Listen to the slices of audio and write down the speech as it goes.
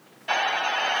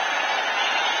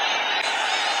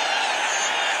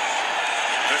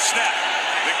snap.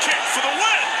 The kick for the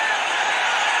win.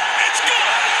 It's good.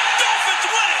 Dolphins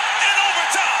win it in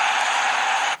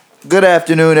overtime. Good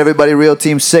afternoon, everybody. Real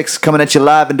Team 6 coming at you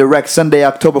live and direct Sunday,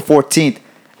 October 14th.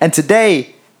 And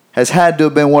today has had to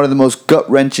have been one of the most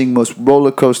gut-wrenching, most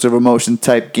roller coaster of emotion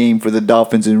type game for the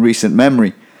Dolphins in recent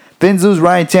memory. Fins lose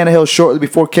Ryan Tannehill shortly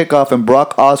before kickoff, and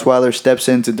Brock Osweiler steps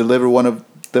in to deliver one of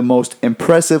the most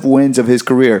impressive wins of his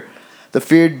career. The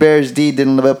feared Bears D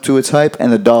didn't live up to its hype,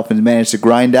 and the Dolphins managed to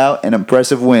grind out an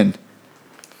impressive win.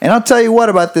 And I'll tell you what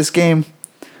about this game,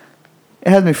 it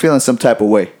has me feeling some type of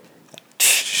way.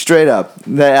 Straight up.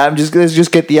 Let's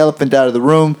just get the elephant out of the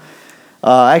room.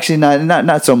 Actually,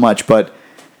 not so much, but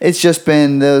it's just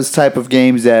been those type of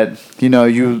games that,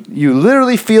 you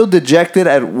literally feel dejected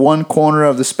at one corner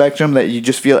of the spectrum, that you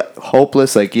just feel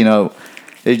hopeless, like, you're going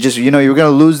to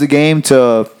lose the game,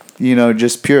 to,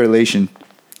 just pure elation.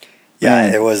 Yeah,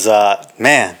 man. It was,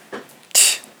 man.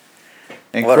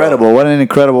 Incredible. What an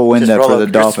incredible win there for the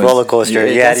Dolphins. Roller coaster.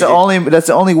 Yeah, that's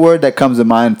the only word that comes to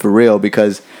mind for real,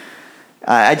 because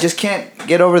I just can't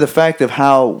get over the fact of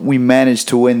how we managed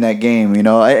to win that game.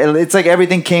 It's like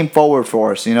everything came forward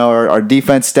for us. Our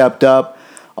defense stepped up.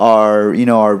 Our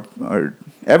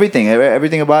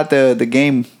everything about the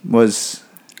game was.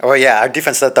 Oh yeah, our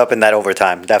defense stepped up in that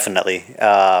overtime, definitely.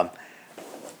 For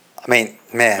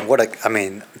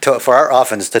our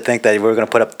offense to think that we were going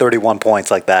to put up 31 points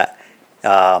like that,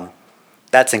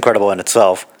 that's incredible in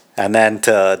itself. And then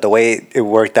to the way it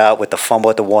worked out with the fumble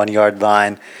at the 1 yard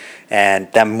line,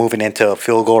 and them moving into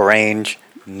field goal range,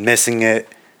 missing it,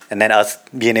 and then us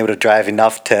being able to drive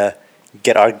enough to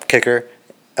get our kicker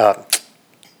to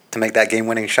make that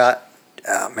game-winning shot.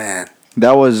 Oh, man.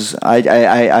 That was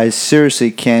I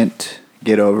seriously can't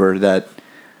get over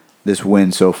this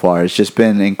win so far. It's just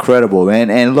been incredible, man.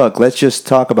 And look, let's just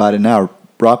talk about it now.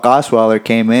 Brock Osweiler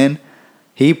came in.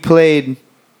 He played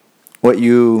what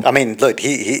you... I mean, look,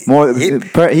 he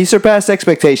surpassed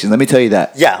expectations, let me tell you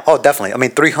that. Yeah, definitely.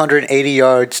 380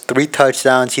 yards, 3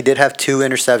 touchdowns. He did have 2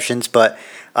 interceptions, but,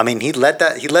 he led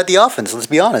the offense, let's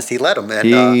be honest. He led them.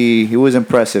 And, he was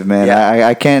impressive, man. Yeah.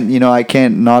 I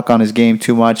can't knock on his game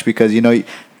too much, because,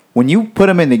 when you put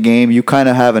him in the game, you kind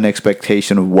of have an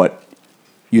expectation of what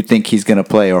you think he's going to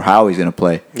play or how he's going to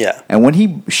play. Yeah. And when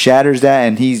he shatters that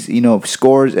and he's,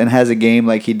 scores and has a game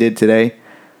like he did today,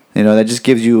 that just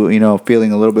gives you,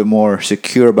 feeling a little bit more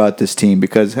secure about this team,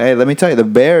 because, hey, let me tell you, the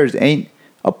Bears ain't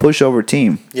a pushover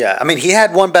team. Yeah, he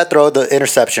had one bad throw, the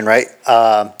interception, right?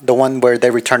 The one where they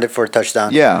returned it for a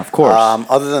touchdown. Yeah, of course.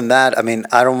 Other than that, I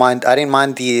didn't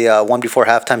mind the one before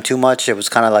halftime too much. It was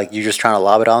kind of like you're just trying to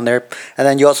lob it on there. And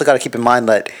then you also got to keep in mind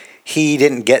that he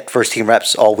didn't get first-team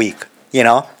reps all week.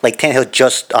 Like Tannehill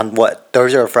just on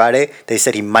Thursday or Friday, they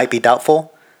said he might be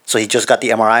doubtful. So he just got the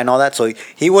MRI and all that. So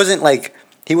he wasn't like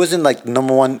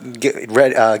number one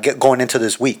going into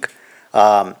this week.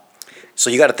 So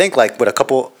you got to think with a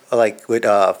couple with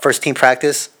first team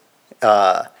practice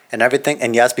and everything.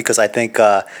 And yes, because I think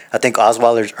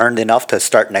Osweiler's earned enough to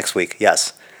start next week.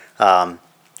 Yes, I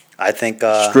think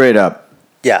straight up.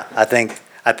 Yeah, I think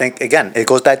again it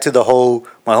goes back to my whole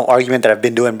argument that I've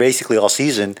been doing basically all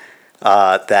season,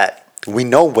 that we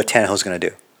know what Tannehill's going to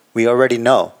do. We already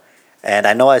know, and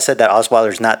I know I said that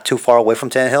Osweiler's not too far away from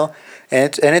Tannehill.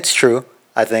 And it's true,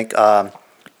 I think.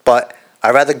 But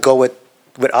I'd rather go with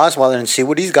Osweiler and see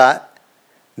what he's got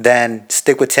than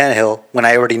stick with Tannehill when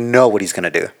I already know what he's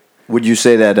going to do. Would you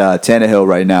say that Tannehill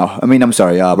right now,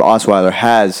 Osweiler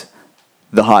has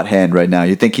the hot hand right now?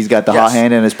 You think he's got the hot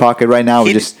hand in his pocket right now?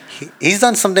 He's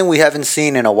done something we haven't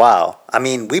seen in a while.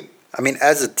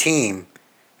 As a team,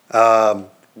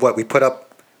 we put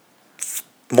up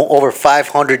over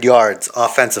 500 yards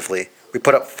offensively. We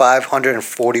put up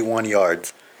 541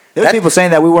 yards. There were people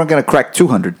saying that we weren't going to crack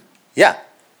 200. Yeah.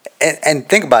 And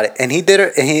think about it. And he did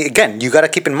it. And again, you got to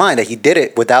keep in mind that he did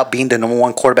it without being the number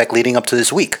one quarterback leading up to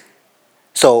this week.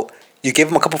 So you give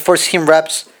him a couple first-team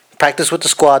reps, practice with the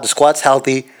squad. The squad's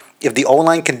healthy. If the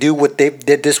O-line can do what they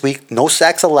did this week, no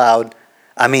sacks allowed.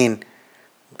 Come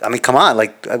on.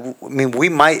 We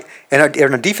might. And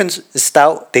our defense is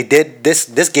stout. They did this.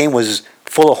 This game was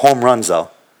full of home runs, though.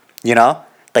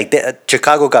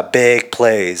 Chicago got big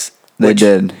plays. They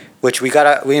did. Which we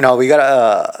gotta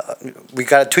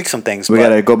tweak some things. We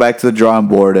gotta go back to the drawing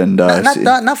board and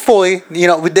not fully.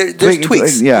 There's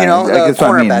tweaks. Yeah, that's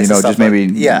what I mean. Just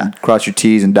maybe cross your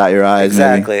T's and dot your I's.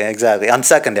 Exactly. On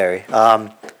secondary.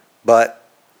 But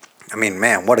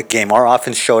man, what a game! Our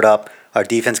offense showed up. Our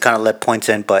defense kind of let points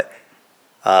in, but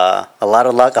a lot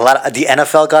of luck. A lot of the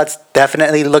NFL gods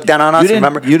definitely looked down on us.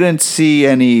 Remember, you didn't see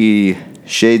any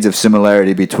shades of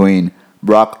similarity between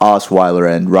Brock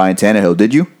Osweiler and Ryan Tannehill,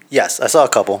 did you? Yes, I saw a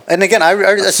couple. And again,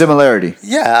 Similarity.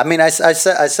 yeah, I mean, I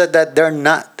said that they're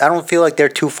not. I don't feel like they're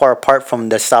too far apart from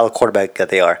the style of quarterback that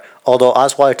they are. Although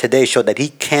Osweiler today showed that he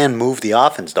can move the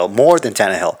offense though more than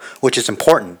Tannehill, which is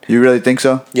important. You really think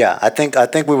so? Yeah, I think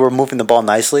we were moving the ball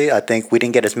nicely. I think we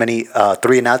didn't get as many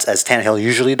 3-and-outs as Tannehill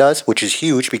usually does, which is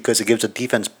huge because it gives the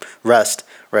defense rest,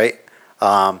 right?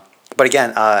 But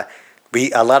again, a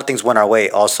lot of things went our way.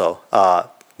 Also,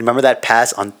 remember that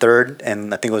pass on 3rd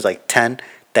and I think it was like 10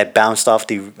 that bounced off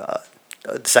the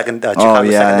second. Oh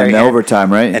yeah, secondary in end,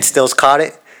 overtime, right? and Stills caught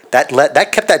it. That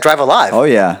kept that drive alive. Oh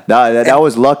yeah, that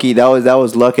was lucky. That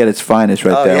was luck at its finest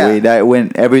right there. Yeah.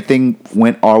 Everything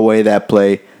went our way that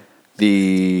play.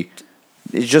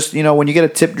 It's just when you get a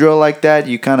tip drill like that,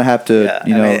 you kind of have to I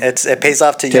mean, it pays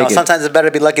off to take it. sometimes it's better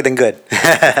to be lucky than good.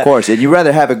 Of course, and you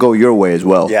rather have it go your way as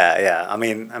well. Yeah. I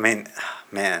mean,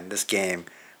 man, this game.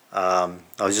 I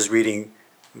was just reading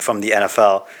from the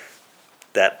NFL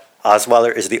that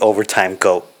Osweiler is the overtime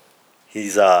GOAT.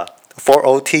 He's 4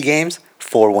 OT games,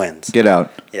 4 wins. Get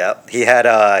out. Yeah, he had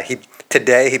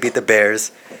today he beat the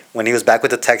Bears. When he was back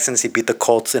with the Texans, he beat the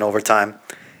Colts in overtime.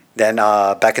 Then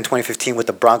back in 2015 with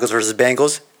the Broncos versus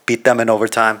Bengals, beat them in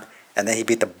overtime. And then he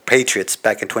beat the Patriots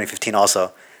back in 2015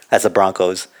 also as the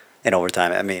Broncos in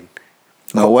overtime. I mean,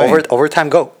 no way. Overtime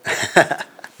GOAT.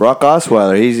 Brock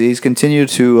Osweiler, he's continued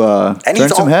to turn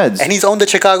some heads. And he's owned the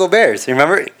Chicago Bears.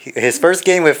 Remember his first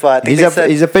game with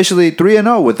he's officially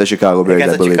 3-0 with the Chicago Bears,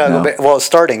 I believe now. Well,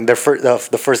 starting the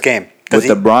first game with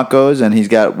the Broncos, and he's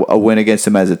got a win against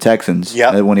them as the Texans.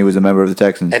 Yep. When he was a member of the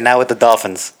Texans, and now with the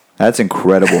Dolphins. That's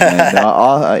incredible, man.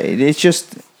 It's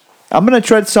just I'm gonna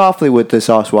tread softly with this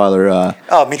Osweiler.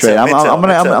 Me too. Trade.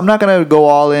 I'm not gonna go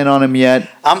all in on him yet.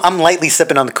 I'm lightly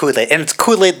sipping on the Kool-Aid, and it's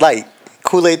Kool-Aid light.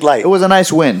 It was a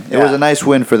nice win. It was a nice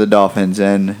win for the Dolphins,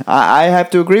 and I have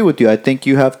to agree with you. I think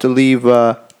you have to leave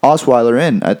Osweiler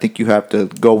in. I think you have to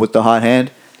go with the hot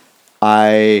hand.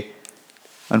 I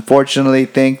unfortunately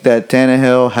think that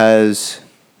Tannehill has.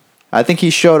 I think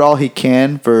he showed all he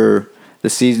can for the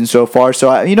season so far. So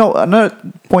another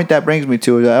point that brings me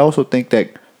to is I also think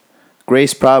that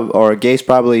Gase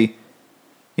probably,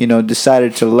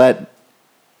 decided to let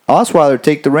Osweiler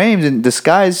take the reins and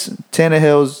disguise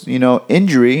Tannehill's,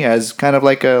 injury as kind of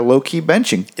like a low-key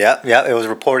benching. Yeah. It was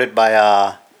reported by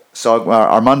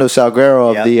Armando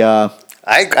Salguero of the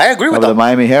I agree with of the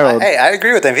Miami Herald. I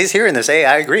agree with him. If he's hearing this,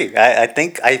 I agree. I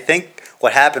think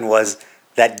what happened was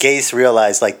that Gase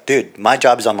realized, like, dude, my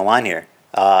job is on the line here,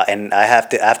 and I have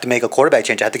to make a quarterback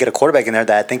change. I have to get a quarterback in there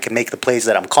that I think can make the plays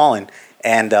that I'm calling.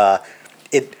 And the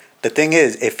thing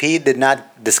is, if he did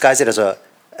not disguise it as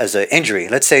an injury,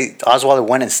 let's say Osweiler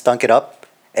went and stunk it up,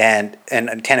 and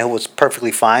Tannehill was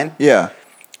perfectly fine. Yeah.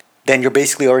 Then you're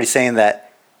basically already saying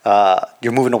that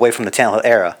you're moving away from the Tannehill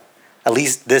era. At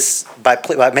least this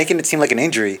by making it seem like an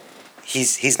injury,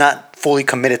 he's not fully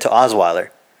committed to Osweiler.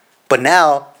 But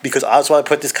now, because Osweiler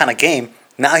put this kind of game,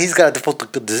 now he's got a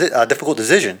difficult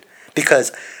decision,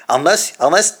 because unless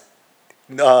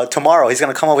tomorrow he's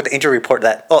going to come up with the injury report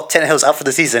that Tannehill's out for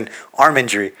the season, arm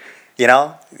injury,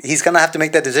 he's going to have to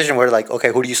make that decision where, like,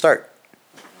 okay, who do you start?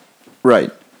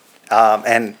 Right.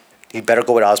 And he better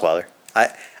go with Osweiler. I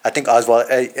think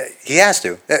Osweiler, he has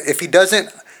to. If he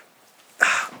doesn't,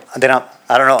 then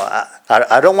I don't know.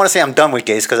 I don't want to say I'm done with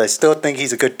Gase, because I still think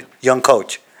he's a good young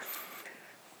coach.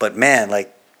 But man,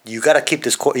 like, you got to keep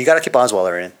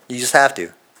Osweiler in. You just have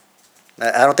to.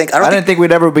 I didn't think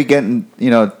we'd ever be getting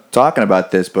talking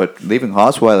about this, but leaving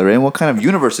Osweiler in, what kind of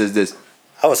universe is this?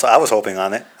 I was hoping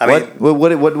on it.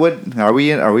 What are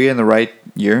we in? Are we in the right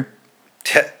year?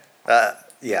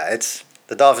 Yeah, it's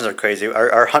the Dolphins are crazy.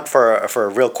 Our hunt for a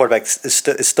real quarterback is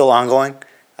still ongoing,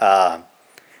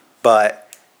 but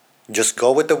just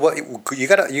go with what you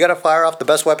gotta fire off the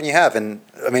best weapon you have, and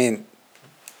I mean,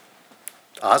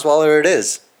 Osweiler it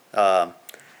is.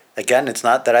 Again, it's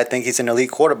not that I think he's an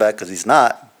elite quarterback, because he's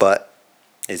not, but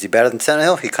is he better than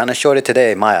Tannehill? He kind of showed it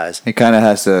today in my eyes. He kind of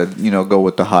has to, go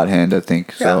with the hot hand, I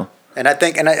think. Yeah. So. And I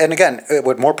think, and again,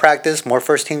 with more practice, more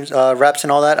first team reps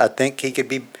and all that, I think he could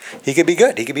be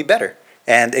good. He could be better.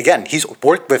 And again, he's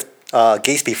worked with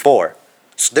Gase before,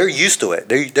 so they're used to it.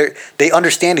 They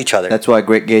understand each other. That's why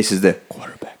Greg Gase is the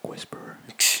quarterback whisperer.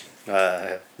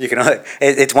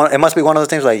 It must be one of those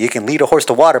things like you can lead a horse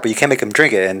to water, but you can't make him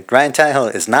drink it. And Ryan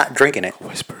Tannehill is not drinking it.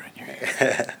 Whisper in your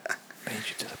ear. Lead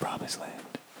you to the promised land.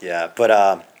 Yeah,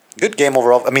 but good game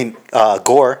overall. I mean,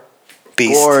 Gore,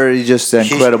 beast. Gore is just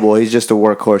incredible. He's just a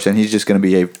workhorse, and he's just going to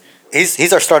be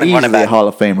He's our starting running back. A Hall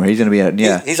of Famer. He's going to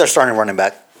be He's our starting running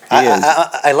back.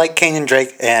 I like Kenyon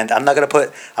Drake, and I'm not gonna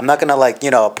put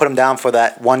him down for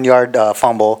that 1 yard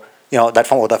fumble that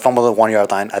fumble at the 1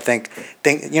 yard line. I think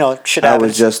shit That happens.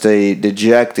 was just a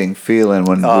dejecting feeling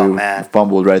when Oh, we man.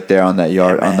 fumbled right there on that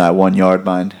yard Yeah, on man. that 1 yard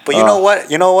line. But you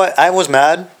know what? I was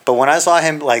mad, but when I saw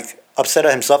him like upset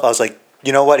at himself, I was like,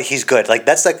 you know what? He's good. Like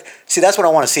that's that's what I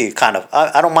want to see. Kind of.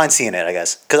 I don't mind seeing it. I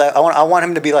guess because I want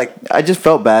him to be like. I just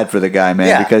felt bad for the guy, man,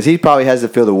 Yeah. because he probably has to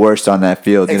feel the worst on that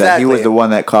field. You know, he was Exactly. the one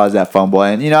that caused that fumble,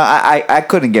 and I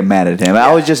couldn't get mad at him.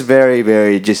 I was just very,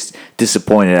 very just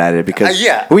disappointed at it because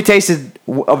Yeah. we tasted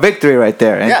a victory right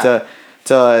there, and Yeah.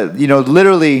 to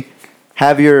literally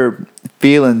have your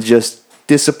feelings just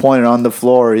disappointed on the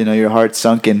floor, your heart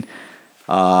sunken.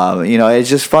 It's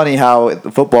just funny how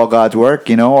football gods work,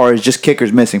 or it's just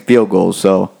kickers missing field goals.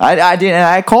 So I did, and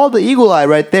I called the eagle eye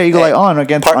right there, eagle eye on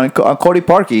against on Cody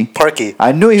Parkey. Parkey.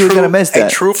 I knew he was going to miss that.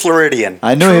 A true Floridian.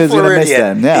 I knew True he was going to miss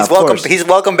Floridian. that. Yeah, he's of welcome. course. He's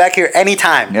welcome back here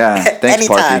anytime. Yeah, thanks,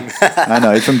 anytime. Parkey. I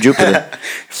know he's from Jupiter.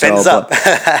 Fins up.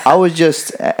 but I was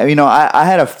just, I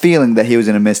had a feeling that he was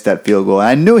going to miss that field goal.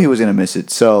 I knew he was going to miss it.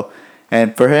 So,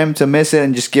 and for him to miss it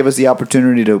and just give us the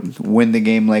opportunity to win the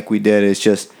game like we did, it's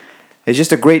just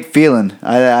a great feeling.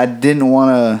 I really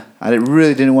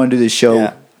didn't want to do this show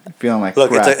Yeah. feeling like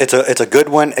Look, crap. it's a good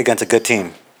win against a good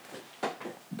team.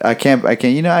 I can't.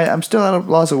 I'm still at a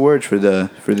loss of words for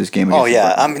this game. Oh against yeah,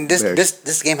 the I mean Bears.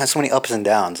 this game has so many ups and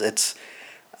downs. It's,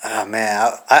 oh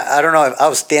man, I don't know. If I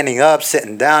was standing up,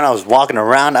 sitting down, I was walking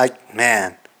around.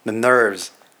 The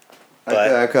nerves.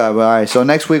 But Okay, all right. So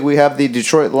next week we have the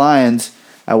Detroit Lions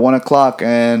at 1:00,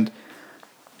 and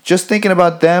just thinking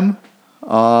about them.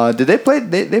 Did they play?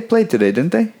 They played today,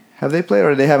 didn't they? Have they played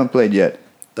or they haven't played yet?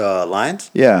 the Lions,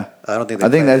 Yeah, I don't think they. I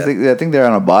think played yet. I think they're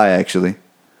on a bye actually.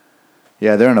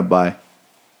 Yeah, they're on a bye.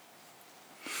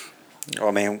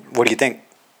 I mean, what do you think?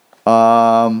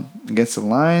 Against the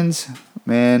Lions,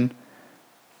 man.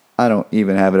 I don't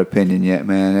even have an opinion yet,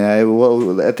 man.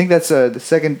 I think that's the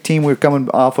second team we're coming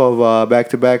off of back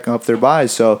to back off their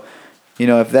byes. So,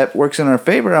 if that works in our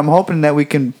favor, I'm hoping that we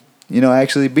can,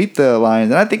 actually beat the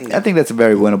Lions. And I think that's a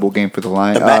very winnable game for the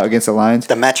Lions against the Lions.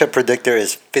 The matchup predictor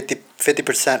is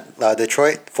 50%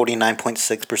 Detroit,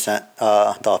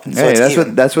 49.6% Dolphins. So Hey, it's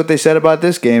that's what they said about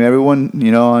this game. Everyone,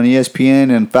 on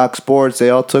ESPN and Fox Sports, they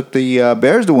all took the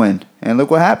Bears to win, and look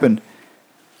what happened.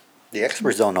 The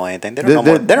experts don't know anything. They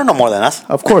don't know more than us.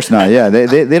 Of course not. Yeah,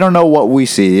 they don't know what we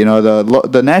see.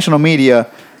 The national media,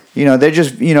 they're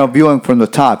just viewing from the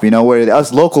top. Where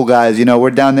us local guys,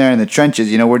 we're down there in the trenches.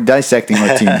 We're dissecting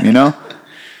our team.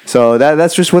 So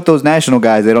that's just what those national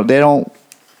guys they don't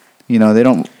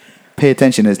pay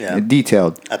attention as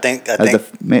detailed. I think as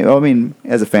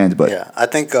a fans, but yeah, I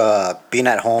think being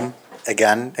at home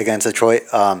again against Detroit,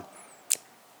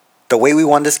 the way we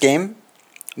won this game,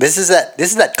 this is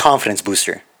that confidence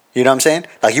booster. You know what I'm saying?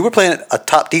 Like you were playing a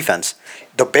top defense.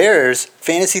 The Bears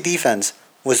fantasy defense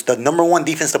was the number one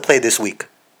defense to play this week.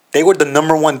 They were the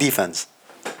number one defense.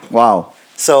 Wow.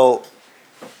 So,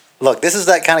 look, this is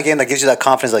that kind of game that gives you that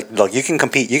confidence. Like, look, you can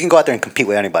compete. You can go out there and compete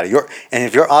with anybody. And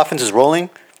if your offense is rolling,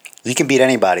 you can beat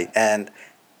anybody. And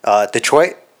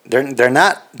Detroit, they're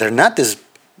not this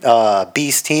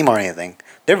beast team or anything.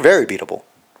 They're very beatable.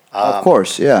 Of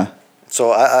course, yeah.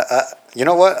 So I you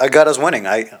know what? I got us winning.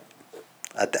 I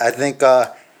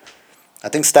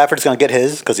think Stafford's gonna get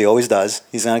his because he always does.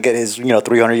 He's gonna get his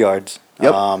 300 yards.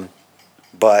 Yep.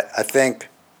 But I think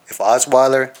if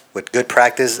Osweiler with good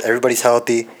practice, everybody's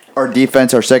healthy. Our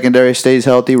defense, our secondary stays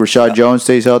healthy. Rashad Jones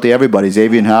stays healthy. Everybody.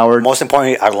 Xavier Howard. Most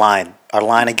importantly, our line. Our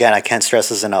line again. I can't stress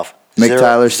this enough. Mick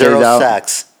Tyler stays zero out.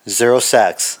 sacks. 0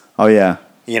 sacks. Oh yeah.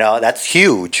 That's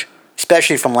huge,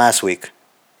 especially from last week.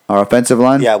 Our offensive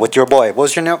line. Yeah, with your boy. What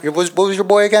was your name? What was your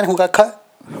boy again? Who got cut?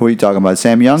 Who are you talking about?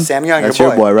 Sam Young. Sam Young. That's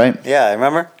your boy. right? Yeah, I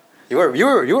remember. You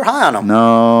were high on him.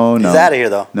 No. He's out of here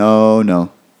though. No.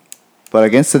 But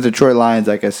against the Detroit Lions,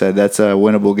 like I said, that's a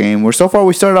winnable game. We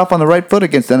started off on the right foot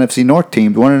against the NFC North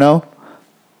teams. 1-0. All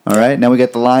right. Now we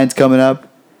got the Lions coming up.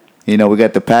 We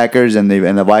got the Packers and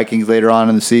the Vikings later on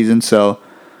in the season. So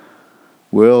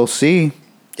we'll see.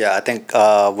 Yeah, I think.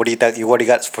 What do you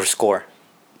got for score?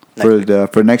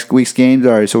 For next week's games.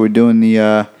 All right. So we're doing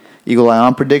the Eagle Eye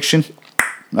on prediction.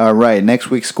 All right. Next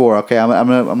week's score. Okay. I'm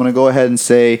gonna go ahead and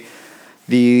say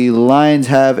the Lions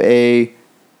have a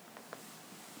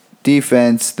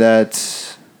defense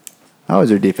that's. How is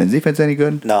their defense? Defense any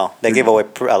good? No, they gave away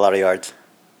a lot of yards.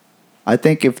 I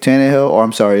think if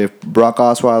if Brock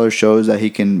Osweiler shows that he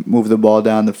can move the ball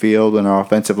down the field and our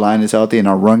offensive line is healthy and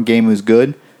our run game is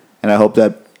good, and I hope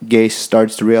that Gase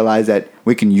starts to realize that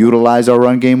we can utilize our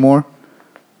run game more.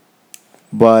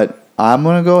 But I'm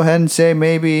going to go ahead and say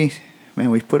maybe,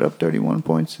 we put up 31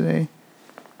 points today.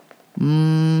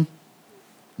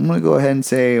 I'm going to go ahead and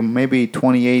say maybe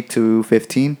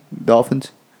 28-15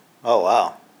 Dolphins. Oh,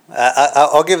 wow.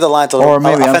 I'll give the Lions a little, Or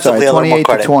maybe, I'm sorry, offensively a little more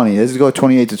credit. 28-20. Let's go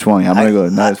 28-20. I'm going to go.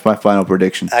 That's my final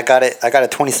prediction. I got it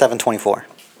 27-24.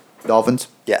 Dolphins?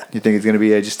 Yeah. You think it's going to be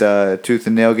just a tooth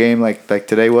and nail game like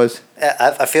today was?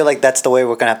 I feel like that's the way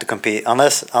we're going to have to compete.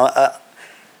 Unless, I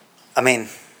mean,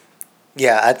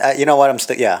 yeah, you know what?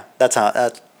 That's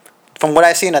how. From what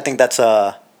I've seen, I think that's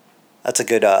a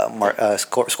good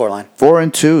score line.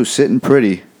 4-2, sitting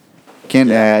pretty.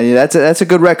 That's a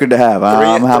good record to have.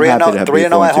 I'm happy to have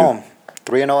 3-0 at home.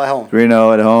 3-0 at home.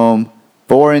 3-0 at home.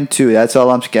 4-2. That's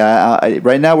all I'm scared.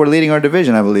 Right now we're leading our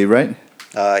division, I believe, right?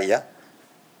 Yeah.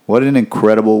 What an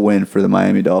incredible win for the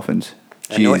Miami Dolphins.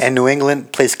 And New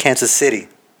England plays Kansas City.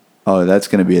 Oh, that's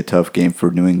going to be a tough game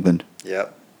for New England.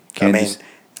 Yep. Kansas.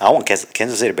 I want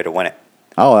Kansas City to win it.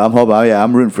 Oh, I'm hoping. Oh, yeah,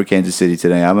 I'm rooting for Kansas City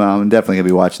today. I'm definitely going to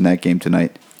be watching that game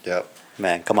tonight. Yep.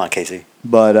 Man, come on, Casey.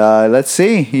 But let's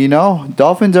see.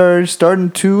 Dolphins are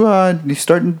starting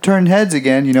to turn heads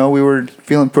again. We were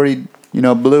feeling pretty,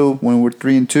 blue when we were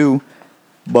 3-2,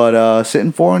 but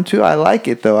sitting 4-2, I like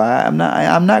it though. I'm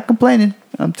not complaining.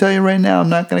 I'm telling you right now, I'm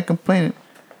not going to complain it.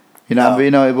 I'm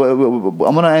going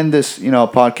to end this,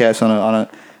 podcast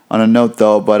on a note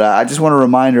though. But I just want to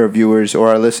remind our viewers, or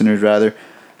our listeners rather,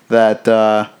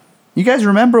 that you guys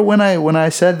remember when I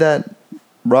said that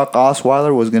Brock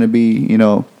Osweiler was going to be,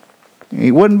 he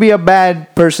wouldn't be a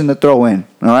bad person to throw in.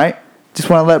 All right, just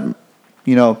want to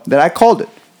let that I called it.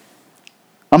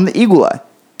 I'm the eagle eye.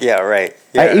 Yeah, right.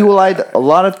 Yeah. I eagle-eyed a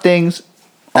lot of things.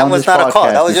 That was not a call.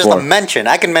 That was just a mention.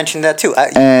 I can mention that too.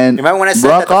 And remember when I said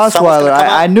Brock that Osweiler?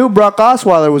 I knew Brock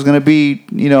Osweiler was going to be,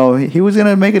 he was going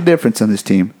to make a difference on this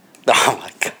team. Oh my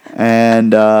god.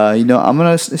 And I'm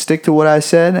going to stick to what I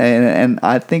said, and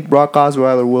I think Brock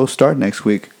Osweiler will start next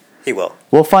week. He will.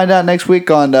 We'll find out next week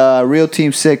on Real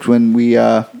Team 6 when we,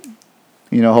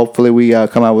 hopefully we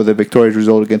come out with a victorious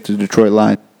result against the Detroit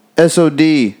Lions.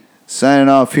 SOD signing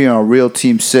off here on Real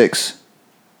Team 6.